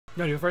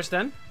You wanna do first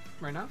then?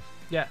 Right now?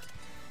 Yeah.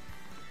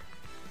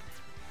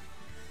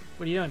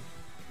 What are you doing?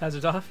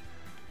 Hazards off?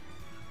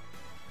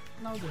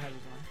 No, I'll do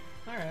hazards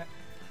on. Alright.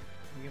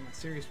 I'm get my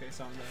serious face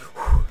on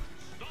though.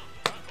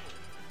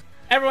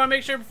 Everyone,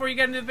 make sure before you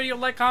get into the video,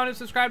 like, comment, and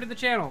subscribe to the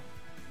channel.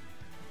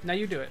 Now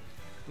you do it.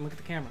 And look at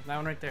the camera. That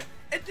one right there.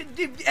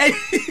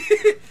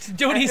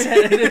 Do what he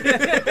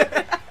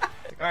said.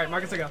 Alright,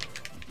 Marcus, I go.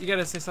 You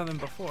gotta say something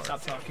before.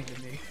 Stop talking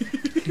to me.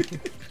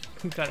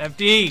 Got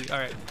FD.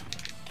 Alright.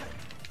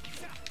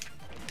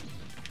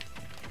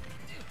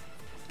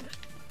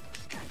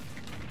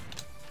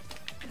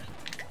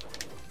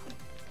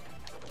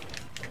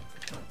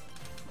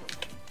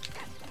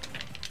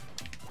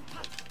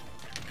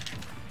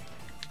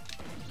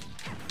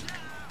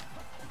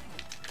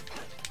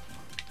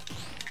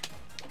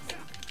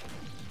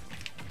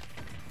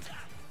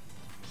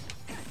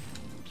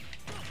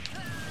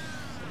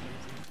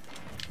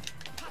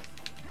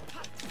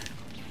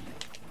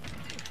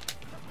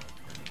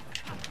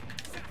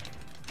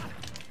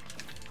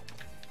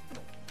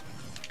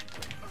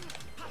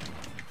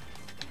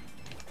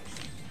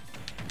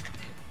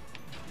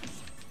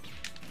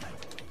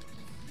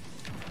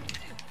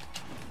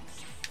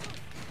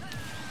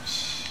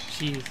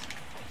 Jeez.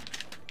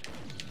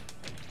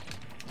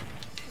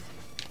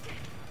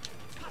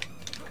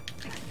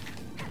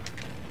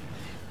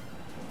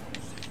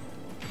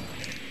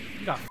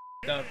 You got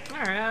f***ed up.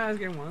 Alright, I was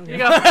getting one. You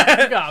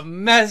got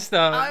messed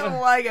up. I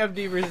don't like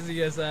FD versus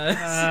ESS.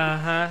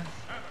 Uh-huh.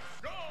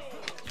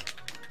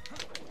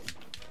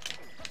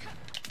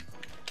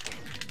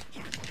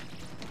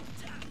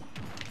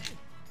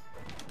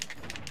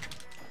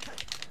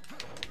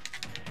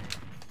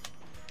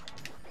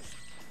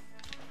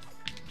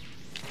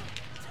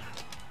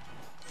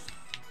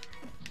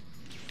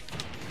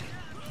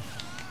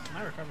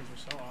 My recoveries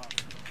are so off.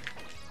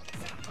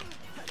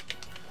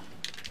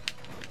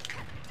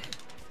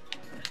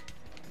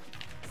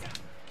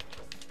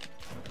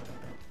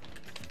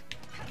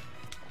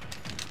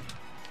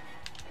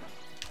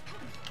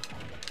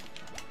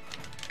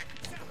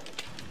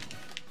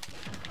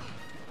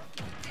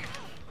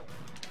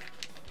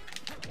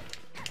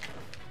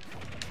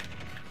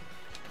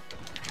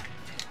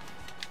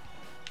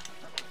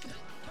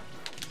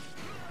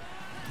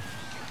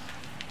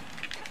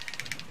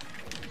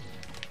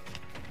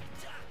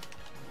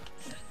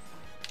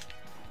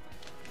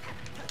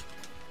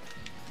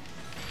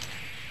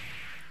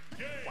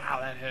 Wow,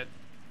 that hit.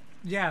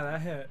 Yeah,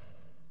 that hit.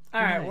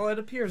 Alright, Nice. well, it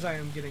appears I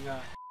am getting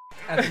up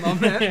at the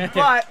moment,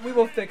 but we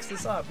will fix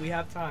this up. We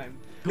have time.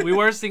 We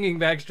were singing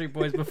Backstreet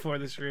Boys before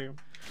the stream.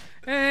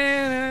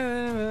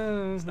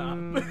 Stop.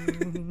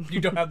 You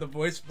don't have the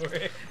voice for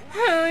it.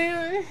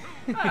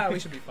 We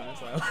should be fine,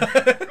 so.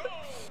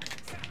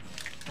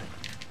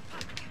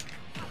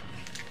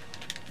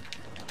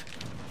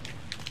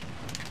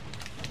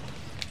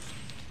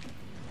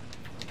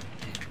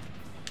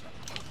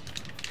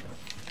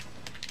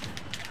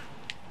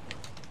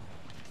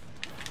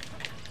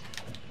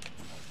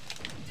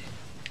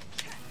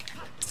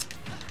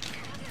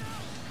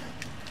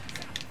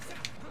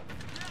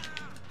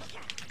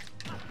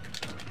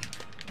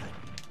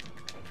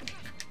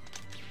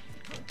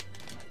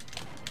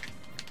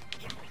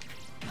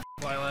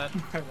 Lilat.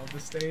 I love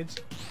this stage.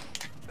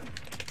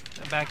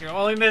 Back here.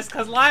 Only missed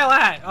because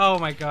Lilat. Oh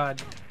my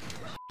god.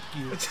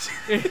 You.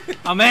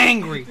 I'm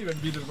angry. Even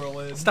be the roll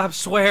in. Stop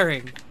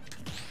swearing.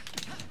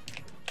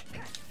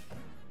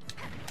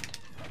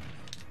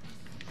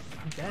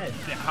 I'm dead.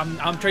 Yeah,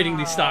 I'm trading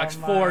these stocks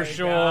for my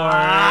sure.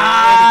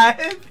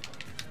 God.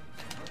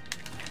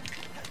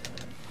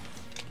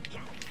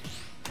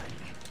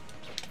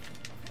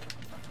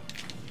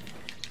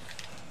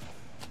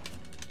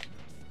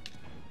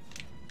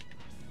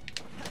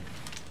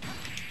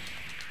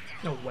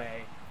 No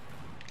way.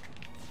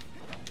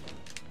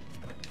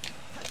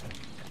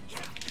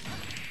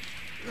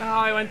 No,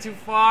 I went too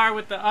far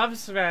with the up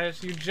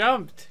smash. You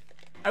jumped.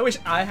 I wish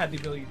I had the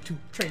ability to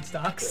trade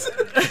stocks.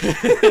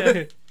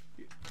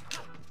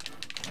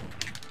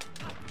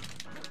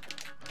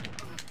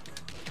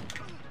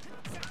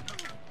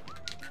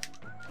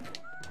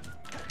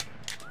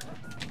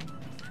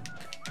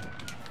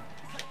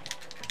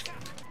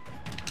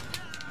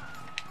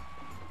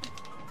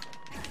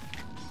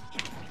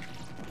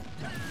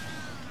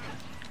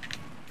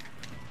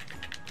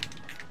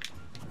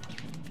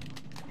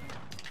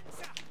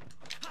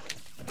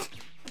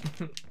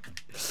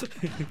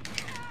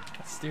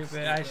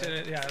 Stupid. I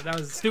should. Yeah, that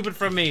was stupid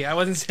from me. I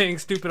wasn't saying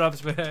stupid up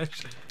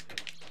smash.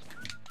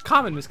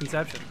 Common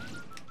misconception.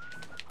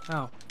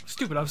 Oh,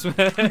 stupid up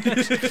smash.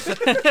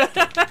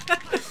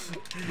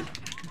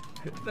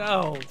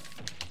 No.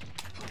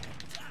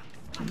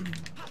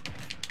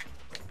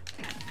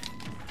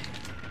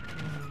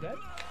 Dead?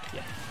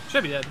 Yeah.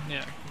 Should be dead.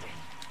 Yeah.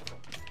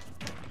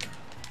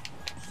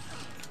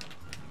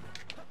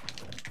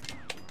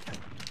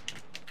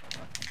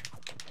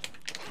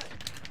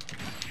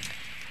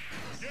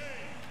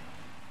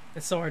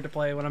 It's so hard to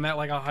play when I'm at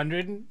like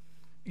 100.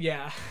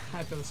 Yeah,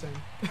 I feel the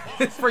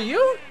same. For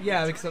you?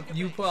 Yeah, because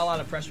you put a lot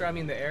of pressure on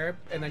me in the air,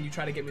 and then you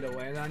try to get me to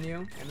land on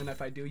you, and then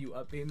if I do, you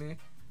up-beat me.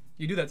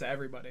 You do that to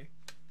everybody.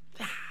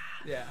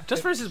 Yeah.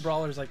 Just versus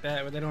brawlers like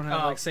that, where they don't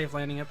have like safe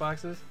landing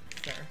hitboxes.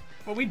 Fair.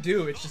 Well, we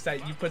do. It's just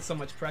that you put so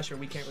much pressure,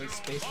 we can't really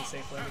space the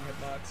safe landing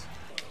hitbox.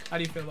 How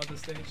do you feel about this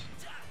stage?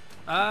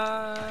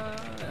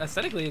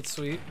 Aesthetically it's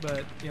sweet,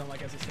 but You don't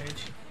like as a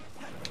stage?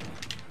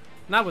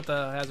 not with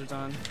the hazards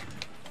on.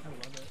 I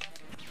love it.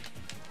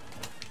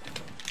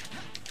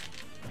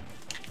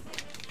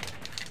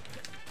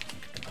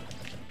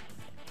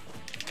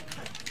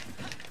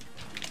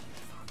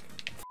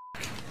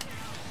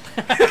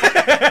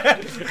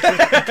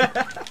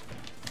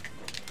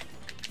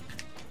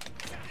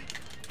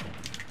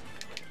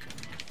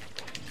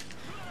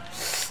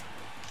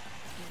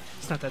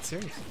 It's not that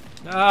serious.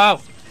 No.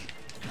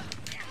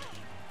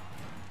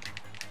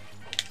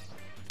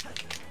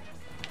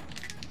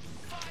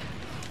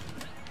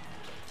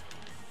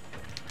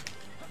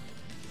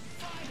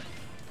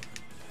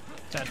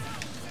 Dead.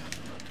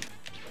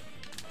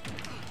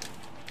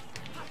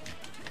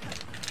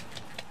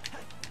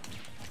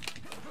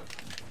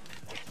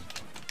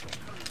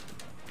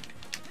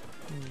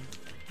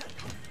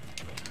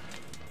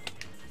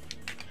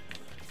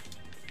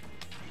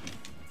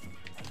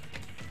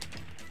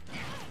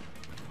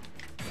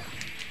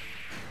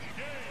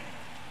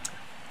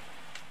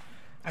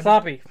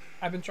 Sloppy.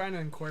 I've been trying to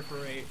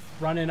incorporate.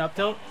 Run in up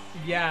tilt.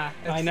 Yeah,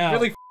 it's I know.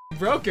 really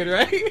broken,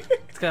 right?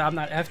 It's 'cause I'm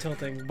not F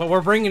tilting, but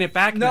we're bringing it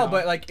back now. No,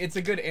 but like it's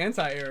a good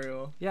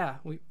anti-aerial. yeah,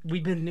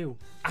 we've been new.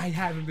 I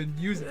haven't been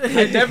using it.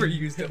 I never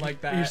used it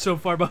like that. You're so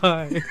far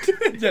behind.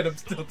 Yet I'm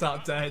still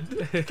top 10.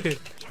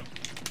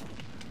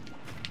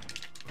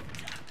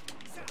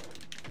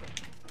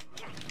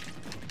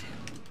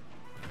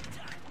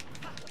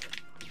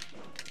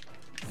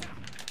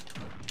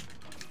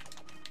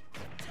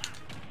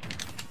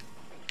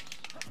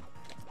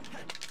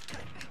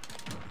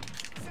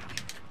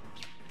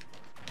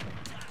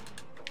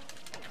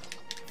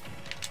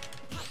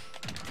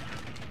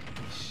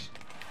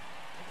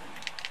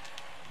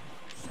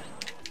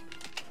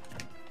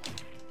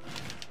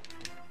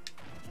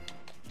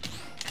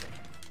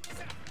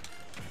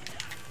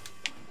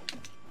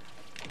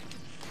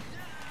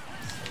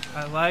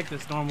 I like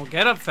this normal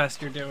get up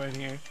fest you're doing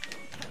here.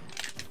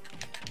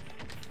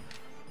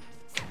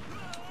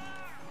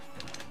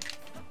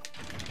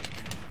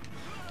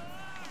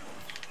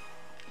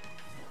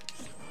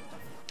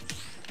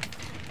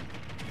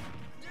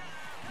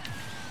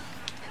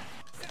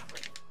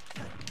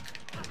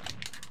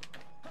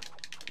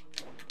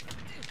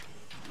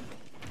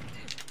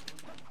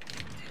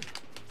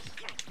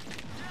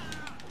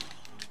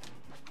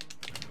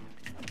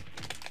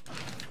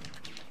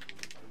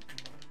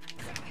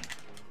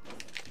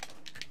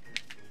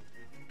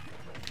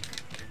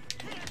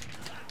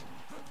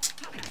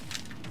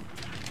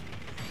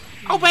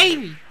 Oh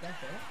baby!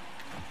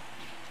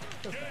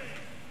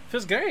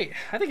 Feels great.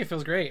 I think it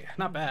feels great.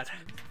 Not bad.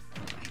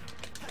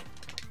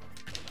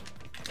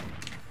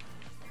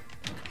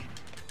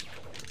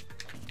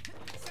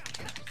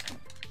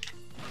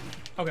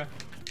 Okay.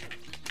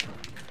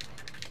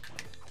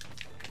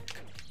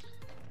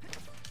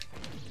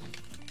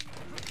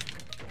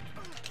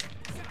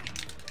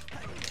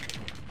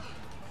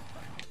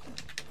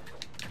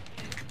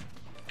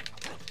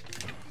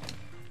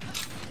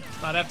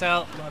 Not F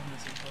out. Love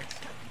missing hooks.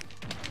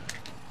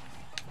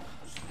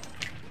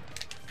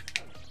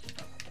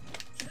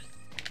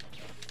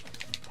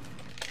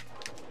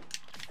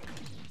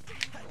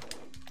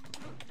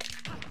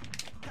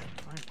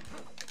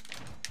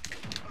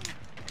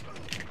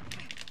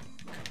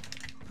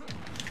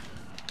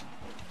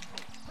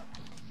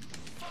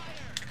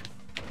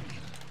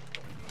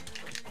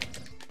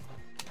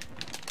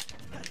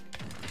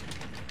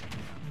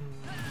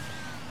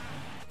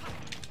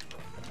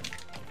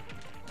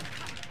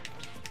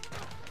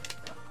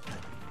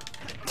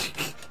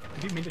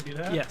 Did you mean to do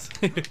that? Yes.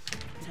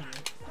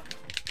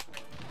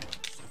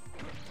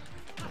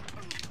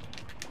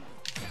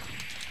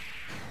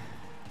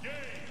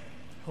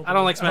 I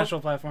don't like Smash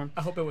Roll platform.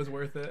 I hope it was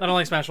worth it. I don't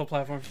like Smash Roll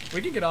platform.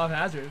 We can get off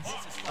hazards.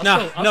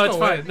 No, I'll no, it's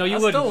still fine. win. No, you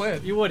I'll wouldn't. Still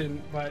win. You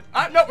wouldn't, but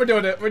No, we're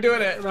doing it. We're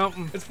doing it. no,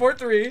 It's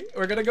 4-3.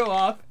 We're gonna go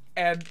off,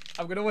 and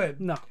I'm gonna win.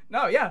 no,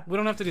 No, yeah. we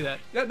don't have to do that.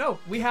 No,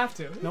 we have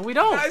to. No, we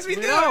don't. Guys, we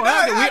do. don't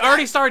have to. We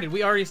already started.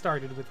 We already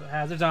started with the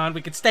hazards on.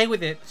 We could stay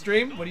with it.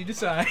 Stream, what do you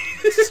decide?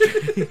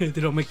 They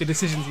don't make the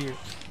decisions here.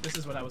 This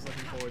is what I was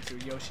looking forward to.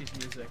 Yoshi's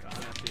music on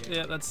FD.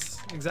 Yeah, that's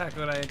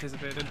exactly what I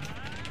anticipated.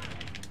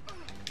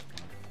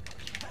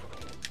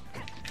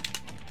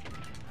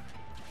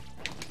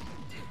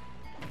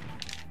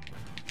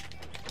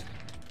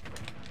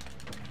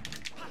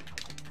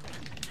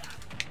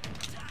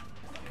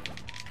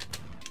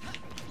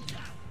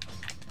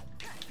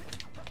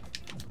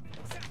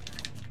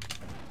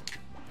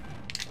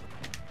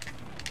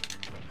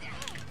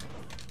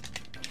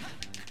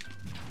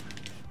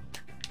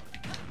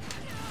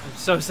 I'm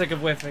so sick of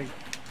whiffing.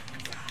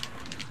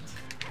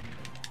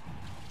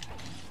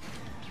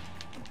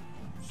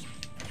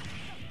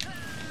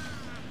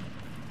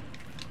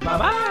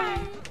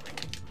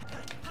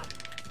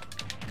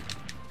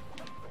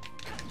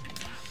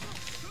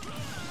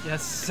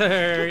 Yes,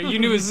 sir. You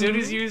knew as soon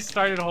as you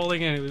started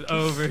holding in, it was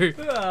over.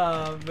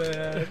 Oh,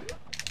 man.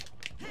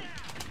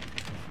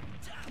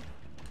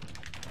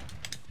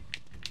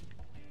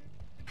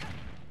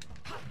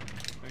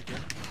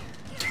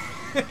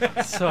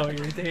 So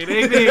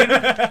irritating, dude.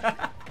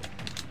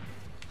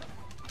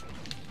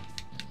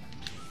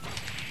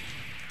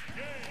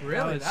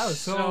 Really? That was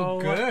so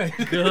good.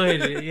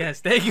 Good.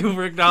 Yes, thank you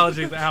for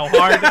acknowledging how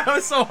hard. That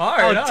was so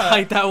hard. How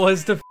tight that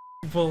was to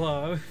pull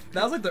off.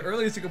 That was like the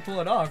earliest you could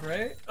pull it off,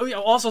 right? Oh yeah,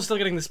 also still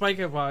getting the spike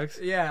hitbox.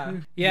 Yeah.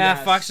 Yeah,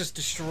 Yes. Fox just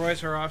destroys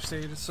her off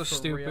stage. It's so For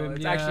stupid. real.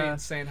 It's yeah. actually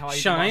insane how I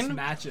Shine? even lost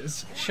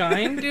matches.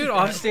 Shine, dude,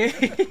 off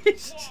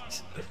stage.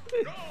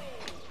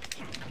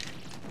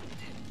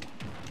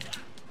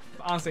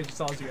 On stage, it's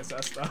all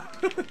GSS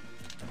though.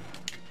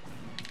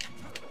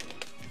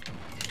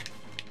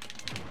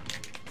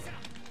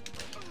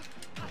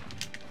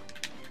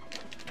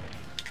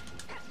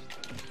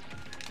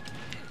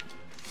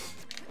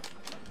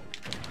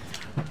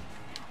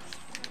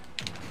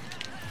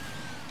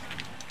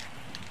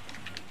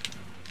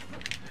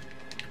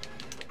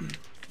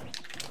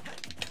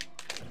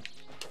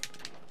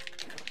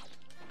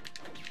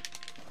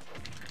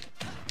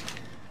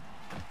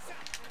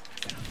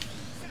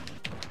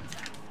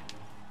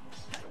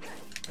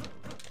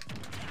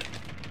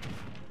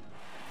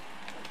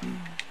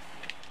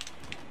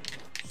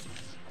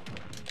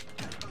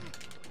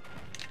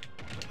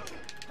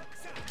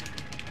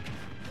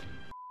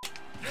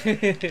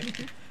 That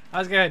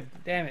was good.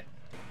 Damn it.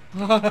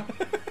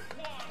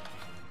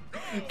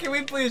 Can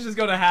we please just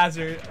go to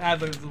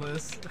Adler's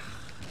list?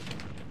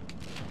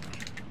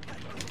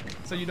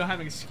 So you don't have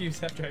an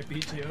excuse after I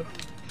beat you.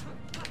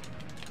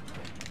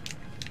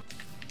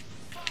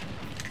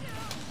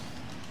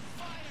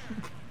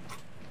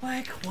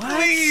 Like what?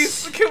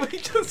 Please, can we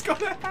just go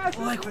to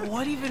Hazard? Like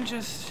what even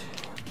just?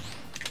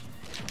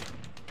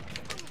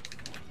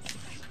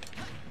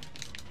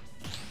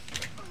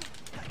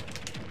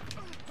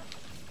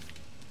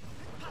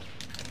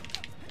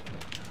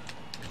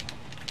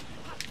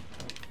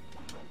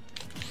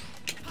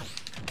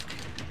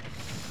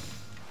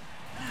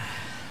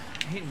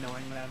 I hate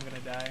knowing that I'm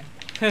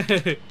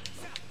gonna die.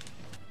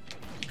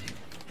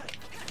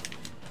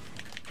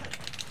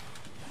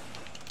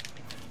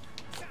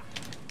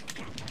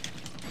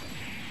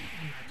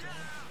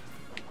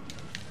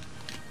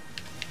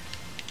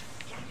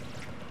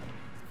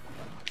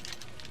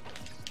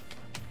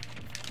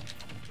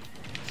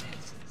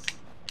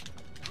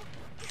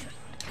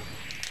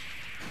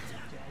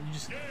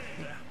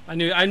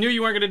 I knew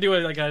you weren't gonna do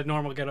it like a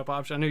normal get up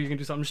option. I knew you were gonna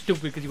do something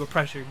stupid because you were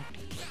pressured.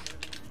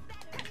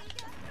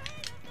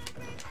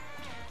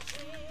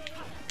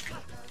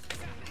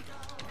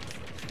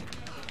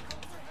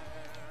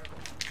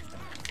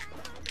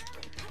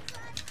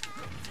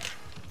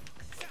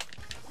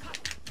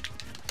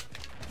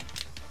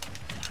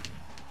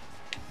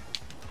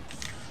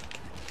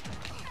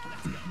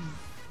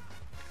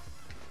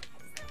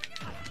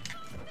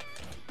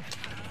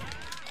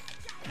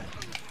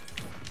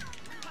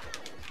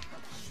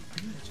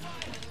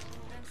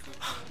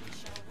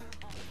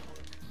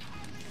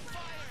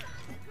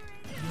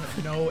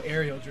 No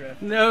aerial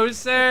drift. No,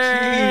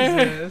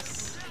 sir.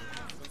 Jesus.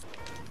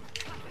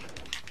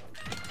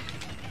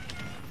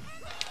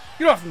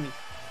 Get off of me.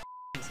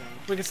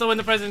 We can still win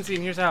the presidency,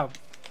 and here's how.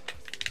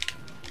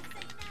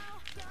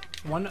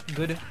 One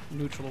good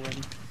neutral win.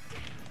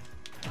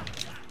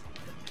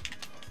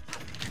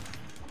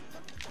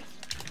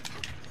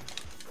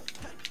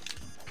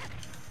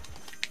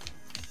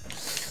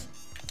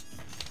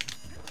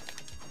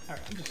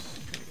 Alright, I'm just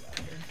gonna get out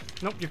of here.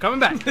 Nope, you're coming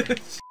back.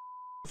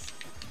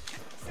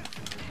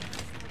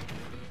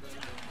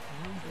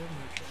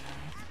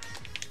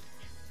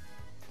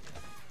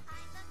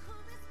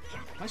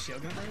 My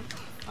shield gonna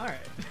break? Alright.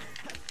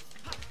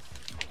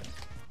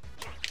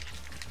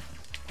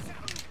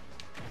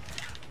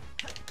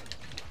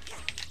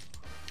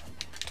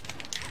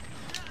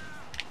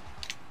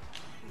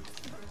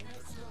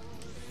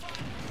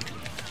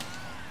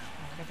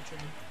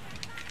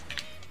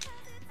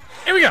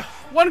 Here we go.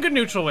 One good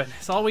neutral win.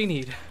 That's all we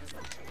need.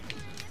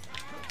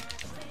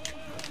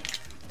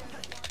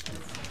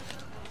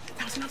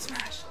 That was no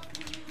smash.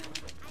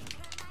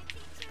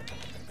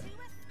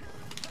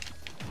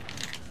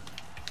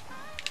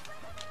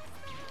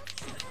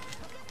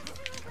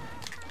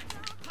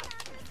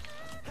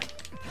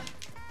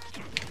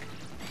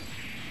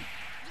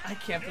 I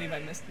can't believe I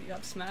missed the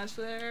up smash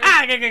there.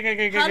 Ah,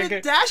 How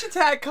did dash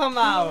attack come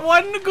out?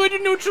 One good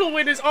neutral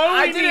win is all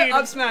I we did need. it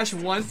up smash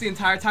once the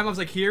entire time. I was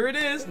like, here it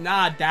is.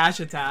 Nah, dash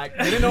attack.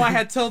 I didn't know I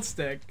had tilt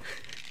stick.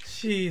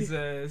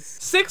 Jesus.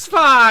 6-5.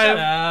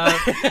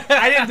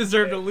 I didn't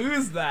deserve to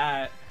lose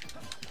that.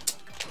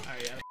 Oh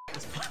yeah.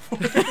 This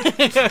platform.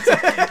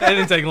 That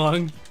didn't take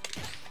long.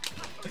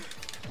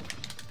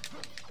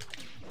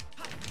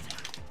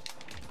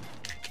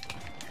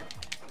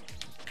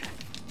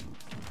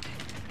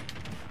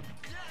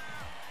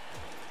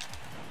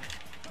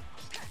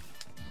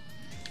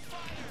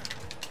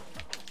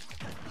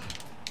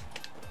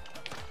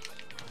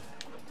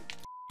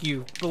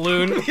 you,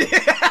 balloon.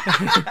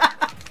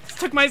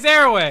 Took my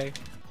Zare away.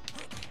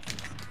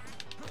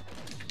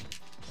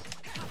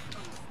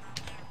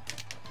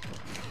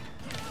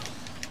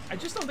 I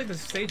just don't think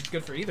this stage is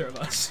good for either of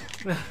us.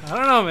 I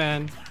don't know,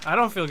 man. I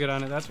don't feel good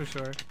on it, that's for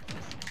sure.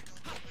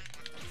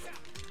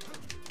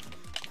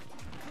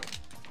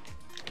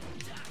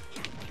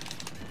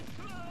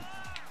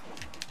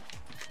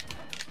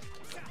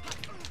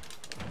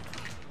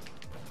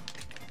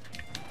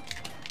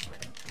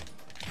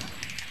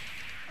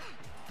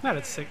 Not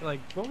at sick.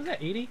 Like, what was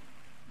that? 80?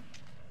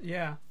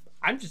 Yeah.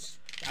 I was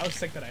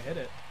sick that I hit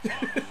it.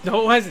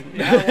 No, it wasn't.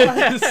 Yeah,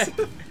 it was.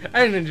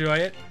 I didn't enjoy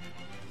it.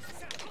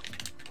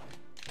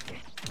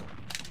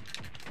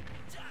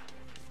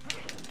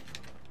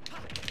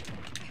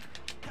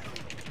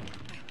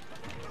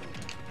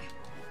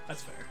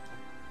 That's fair.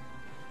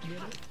 You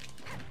get it?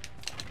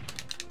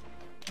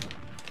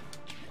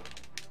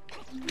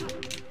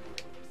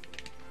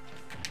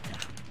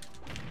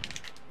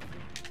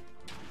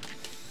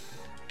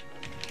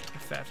 I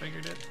fat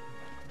fingered it.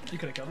 You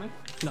could have killed me?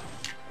 No.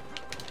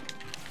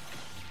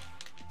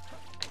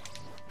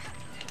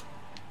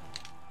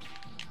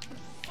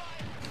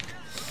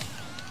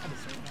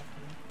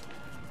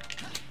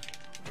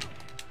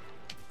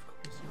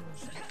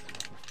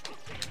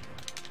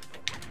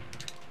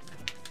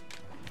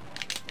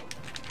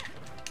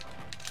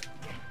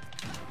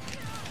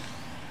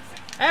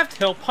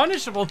 F-Hill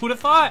punishable, who'd have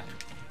thought?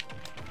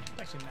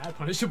 It's actually mad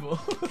punishable.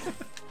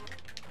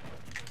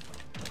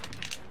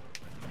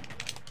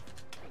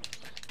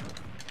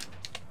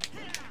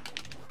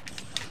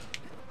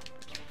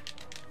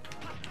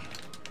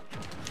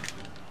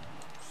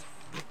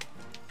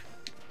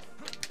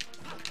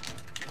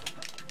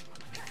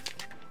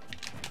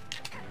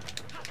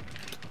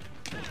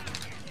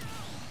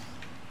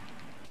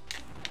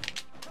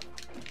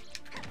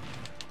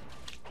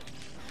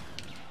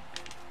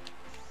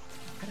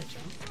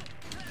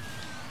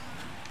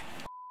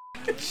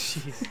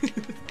 Jeez.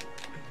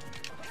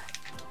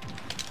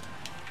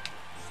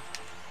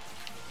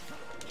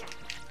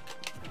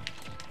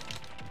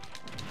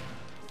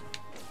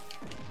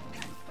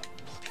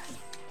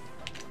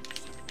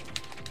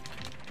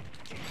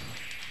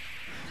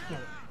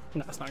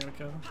 No, it's not gonna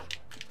kill.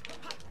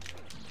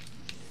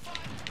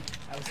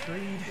 I was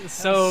greedy.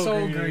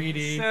 So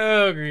greedy.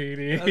 So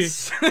greedy.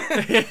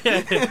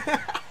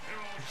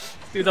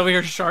 Dude's over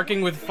here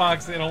sharking with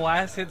Fox in a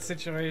last hit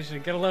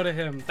situation. Get a load of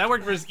him. That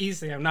worked for his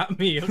ESAM, not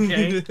me,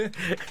 okay?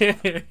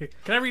 Can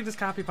I read this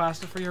copy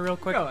pasta for you real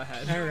quick? Go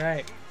ahead.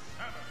 Alright.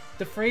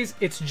 The phrase,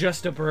 "it's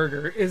just a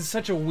burger," is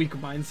such a weak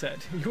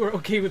mindset. You are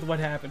okay with what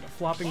happened,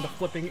 flopping the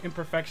flipping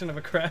imperfection of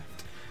a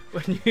craft.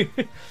 When you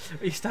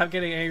stop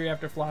getting angry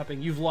after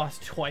flopping, you've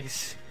lost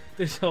twice.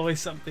 There's always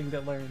something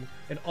to learn,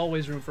 and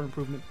always room for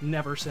improvement.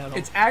 Never settle.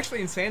 It's actually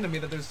insane to me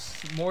that there's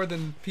more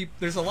than people.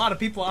 There's a lot of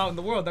people out in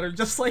the world that are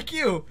just like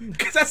you,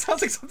 because that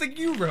sounds like something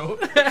you wrote.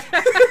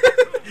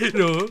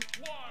 No.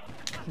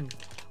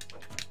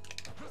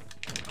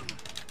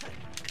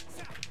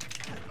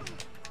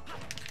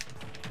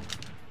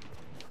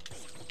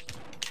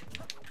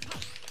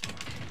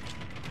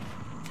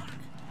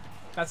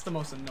 That's the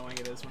most annoying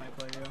it is when I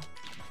play you.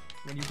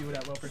 When you do it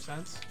at low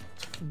percents.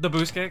 The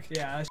boost kick?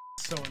 Yeah, that's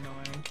so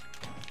annoying.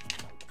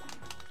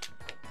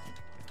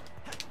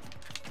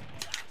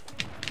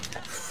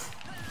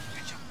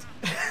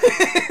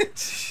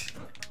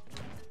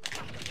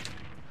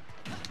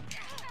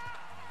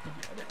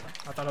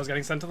 I thought I was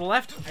getting sent to the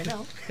left. I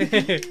know.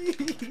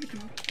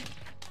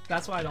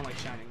 That's why I don't like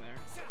shining there.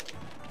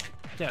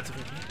 Yeah, it's a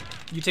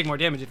you take more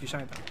damage if you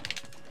shine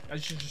though. I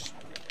should just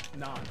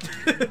not.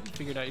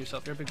 Figure it out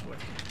yourself. You're a big boy.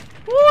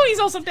 Woo! He's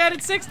also dead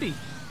at 60.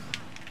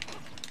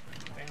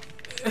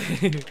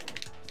 Damn.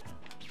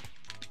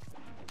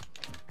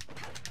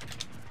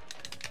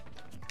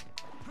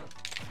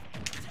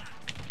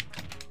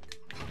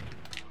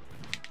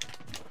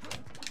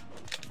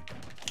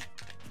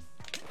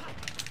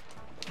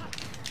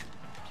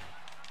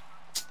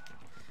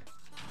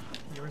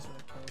 Yours would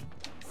have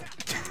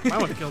killed. I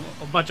would have killed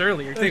much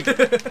earlier too.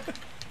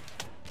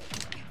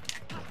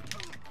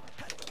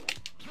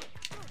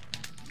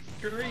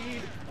 Good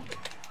read.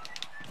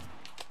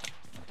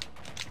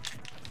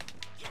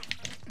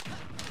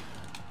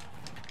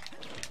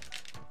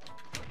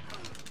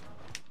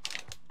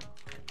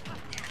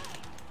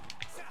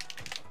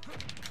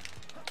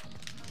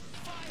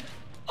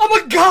 Oh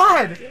my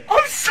god!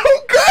 I'm so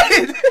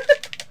good!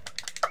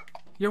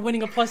 You're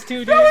winning a +2,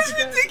 dude. That was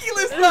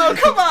ridiculous though,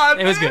 come on!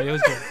 It was man. good, it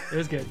was good. It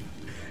was good.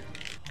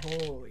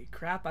 Holy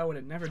crap, I would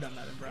have never done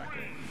that in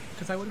bracket.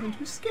 Because I would have been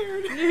too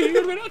scared. You would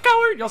have been a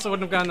coward. You also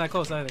wouldn't have gotten that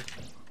close either.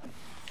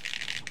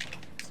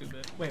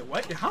 Stupid. Wait,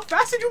 what? How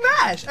fast did you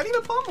mash? I need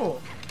a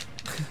pummel.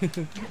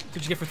 What'd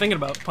you get for thinking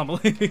about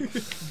pummeling?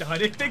 No, I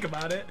didn't think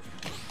about it.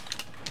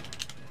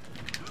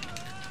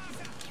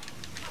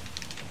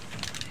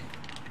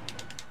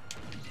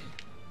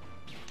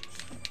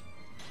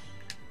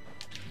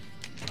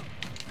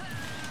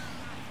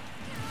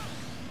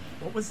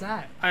 What was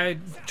that? I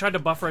tried to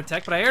buffer a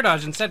tech, but I air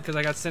dodged instead because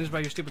I got singed by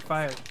your stupid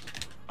fire.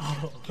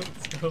 Oh,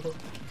 let's go.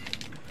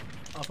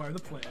 All part of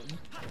the plan.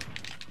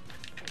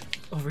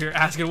 Over here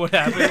asking what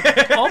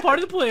happened. All part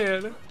of the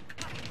plan.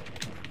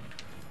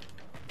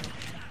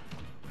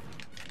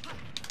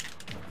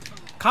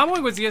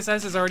 Comboing with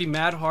ZSS is already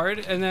mad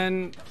hard, and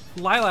then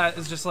Lilat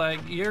is just like,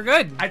 you're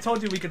good. I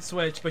told you we could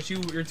switch, but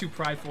you're too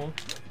prideful.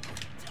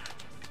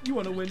 You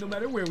want to win no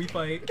matter where we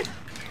fight.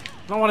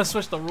 I don't want to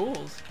switch the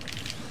rules.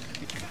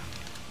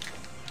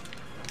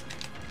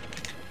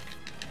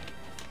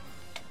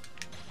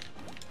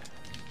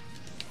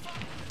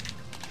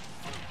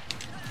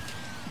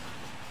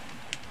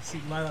 See,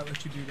 Lilat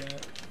let you do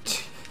that.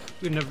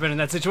 We've never been in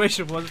that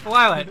situation if it wasn't for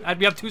Lilat. I'd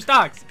be up 2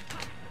 stocks.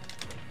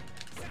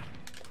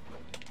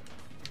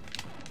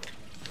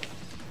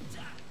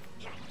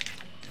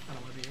 I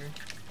don't want to be here.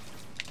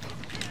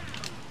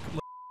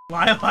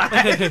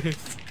 Lilat!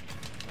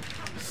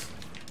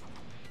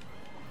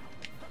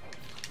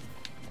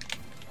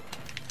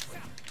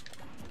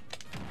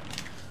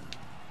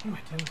 What am I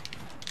doing?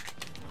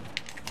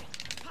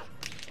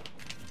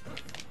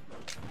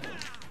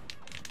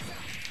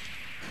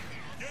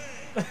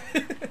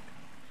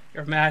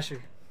 You're a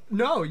masher.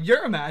 No,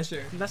 you're a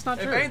masher. That's not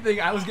true. If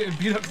anything, I was getting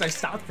beat up because I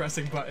stopped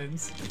pressing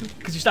buttons.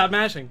 Because you stopped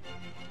mashing.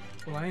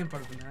 Well, I am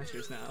part of the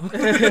mashers now.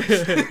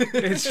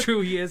 It's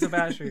true, he is a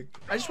masher.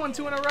 I just won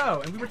 2 in a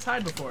row, and we were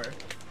tied before.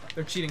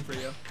 They're cheating for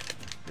you.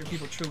 Your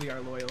people truly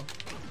are loyal.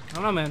 I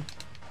don't know, man.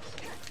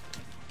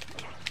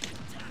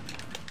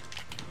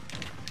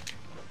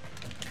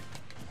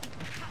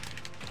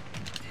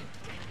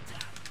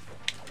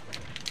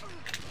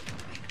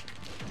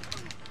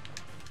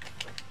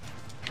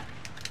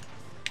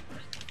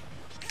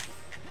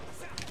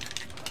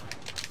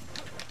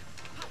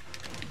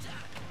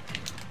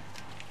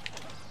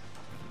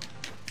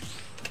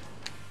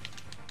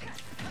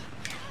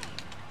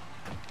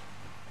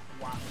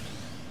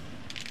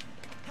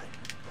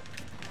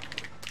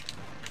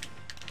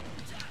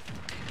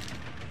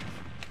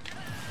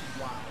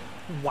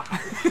 Wow. I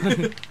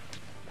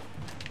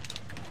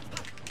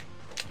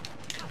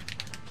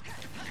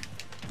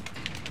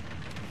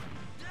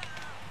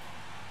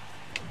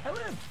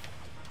live.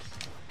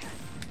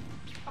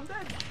 I'm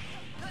dead.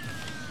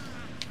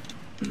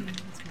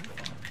 It's my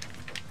fault.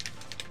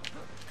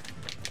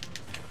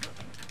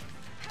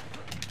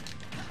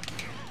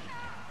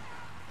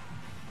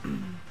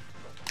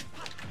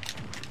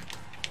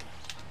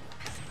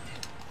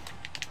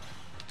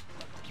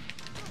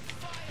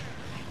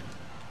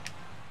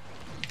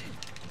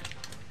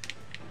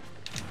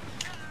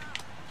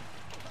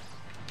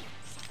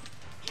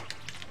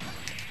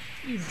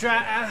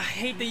 I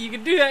hate that you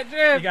can do that,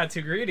 Jeff. You got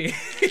too greedy.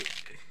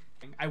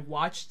 I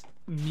watched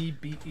me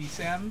beat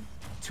ESAM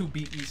to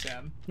beat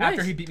ESAM Nice.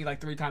 after he beat me like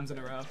 3 times in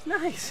a row.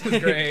 Nice. It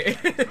was great.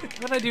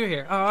 What'd I do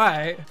here? Oh,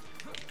 alright.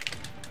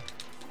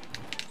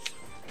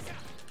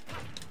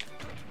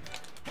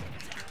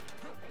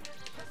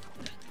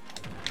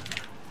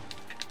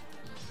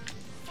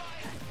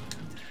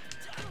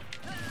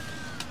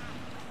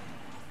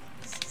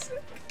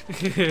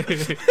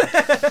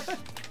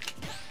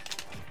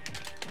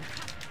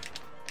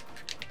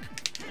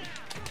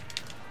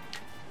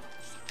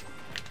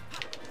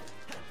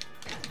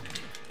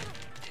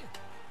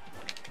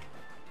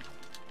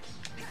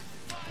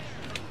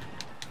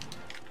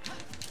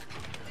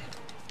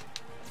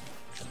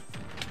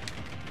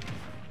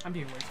 I'm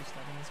being way too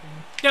stuck in this game.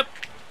 Yep.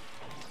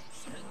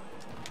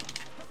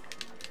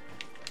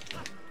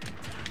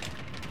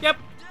 Yep.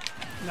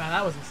 Nah,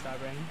 that wasn't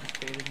stubborn. You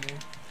just baited me.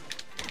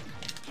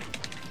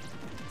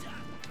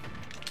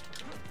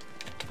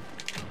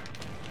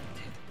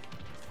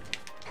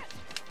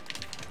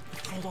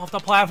 Rolled off the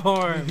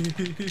platform.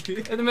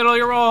 In the middle of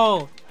your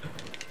roll.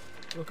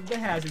 Welcome to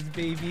Hazards,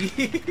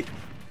 baby.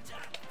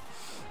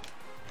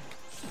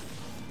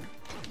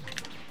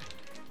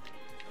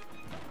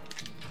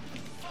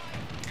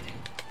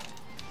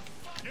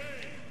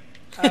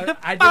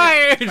 I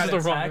Fire! didn't try Just to the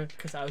wrong way. attack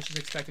because I was just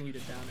expecting you to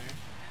down air.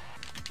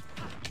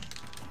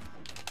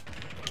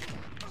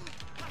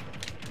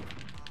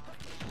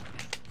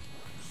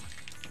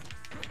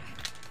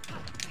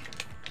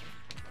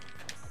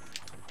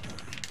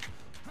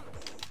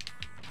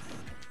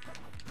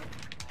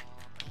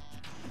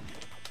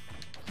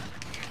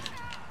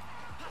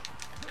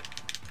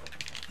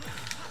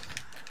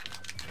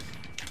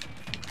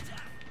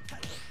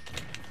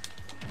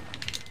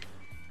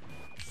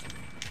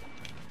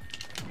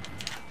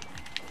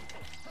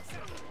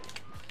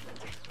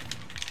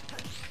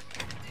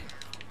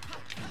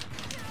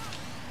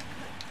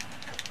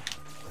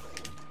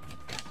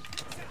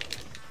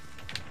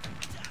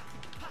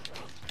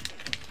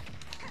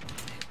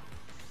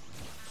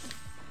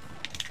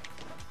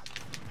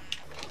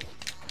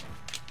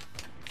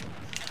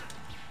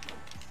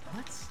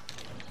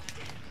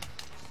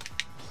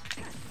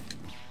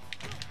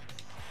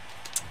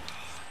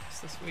 It's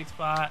the sweet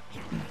spot.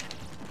 You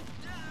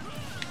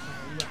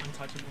went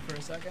untouchable for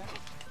a second.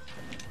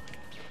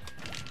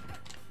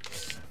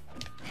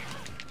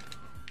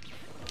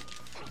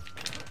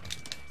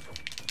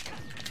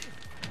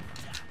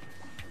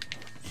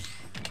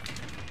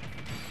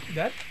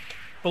 Dead?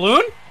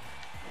 Balloon?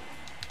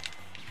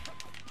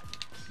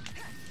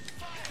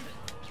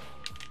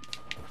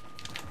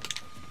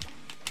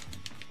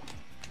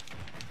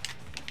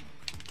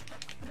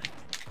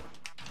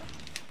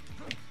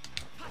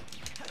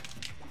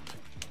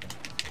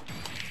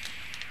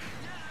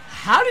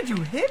 How did you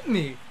hit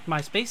me?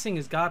 My spacing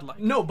is godlike.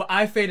 No, but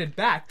I faded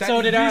back.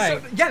 So did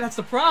I. Yeah, that's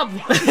the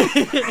problem.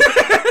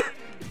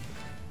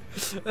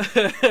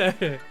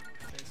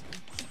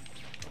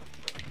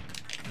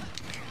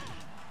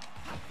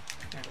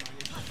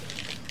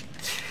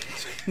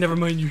 Never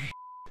mind you.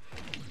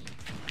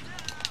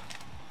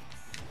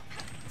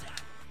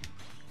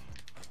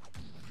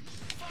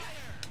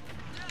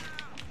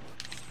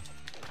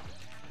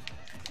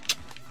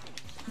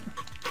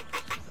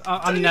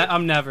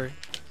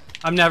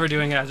 I'm never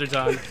doing hazards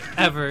on.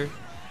 Ever.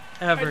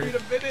 I need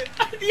a minute.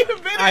 I need a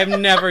minute.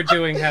 I'm never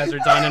doing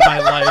hazards on in my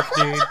life,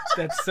 dude.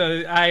 That's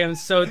so. I am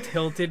so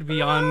tilted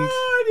beyond.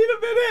 Oh, I need a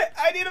minute.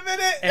 I need a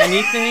minute.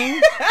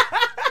 Anything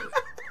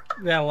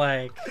that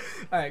like.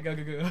 All right, go,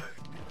 go, go.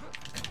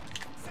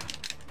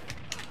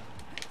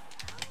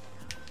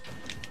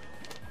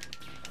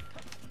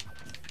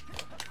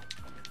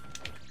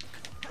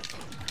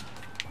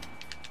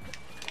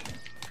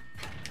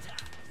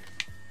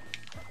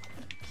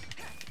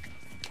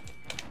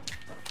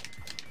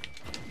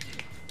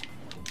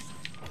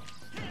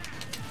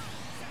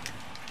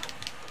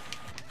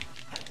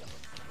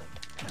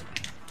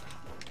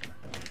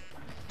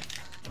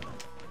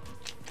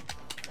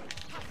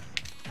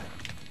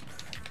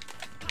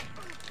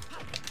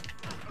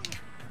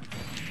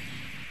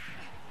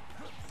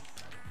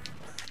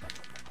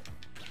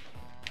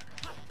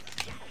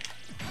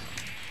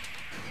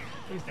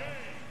 He's down.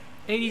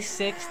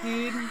 86,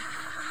 dude.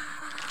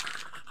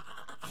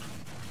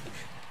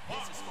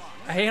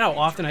 I hate how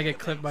often I get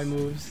clipped by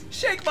moves.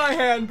 Shake my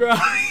hand, bro.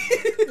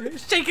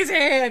 Shake his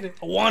hand.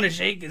 I want to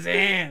shake his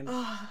hand.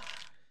 Are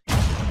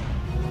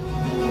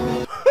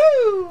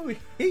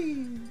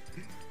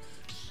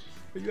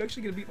you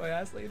actually gonna beat my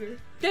ass later?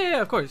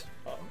 Yeah, of course.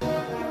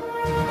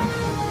 Oh.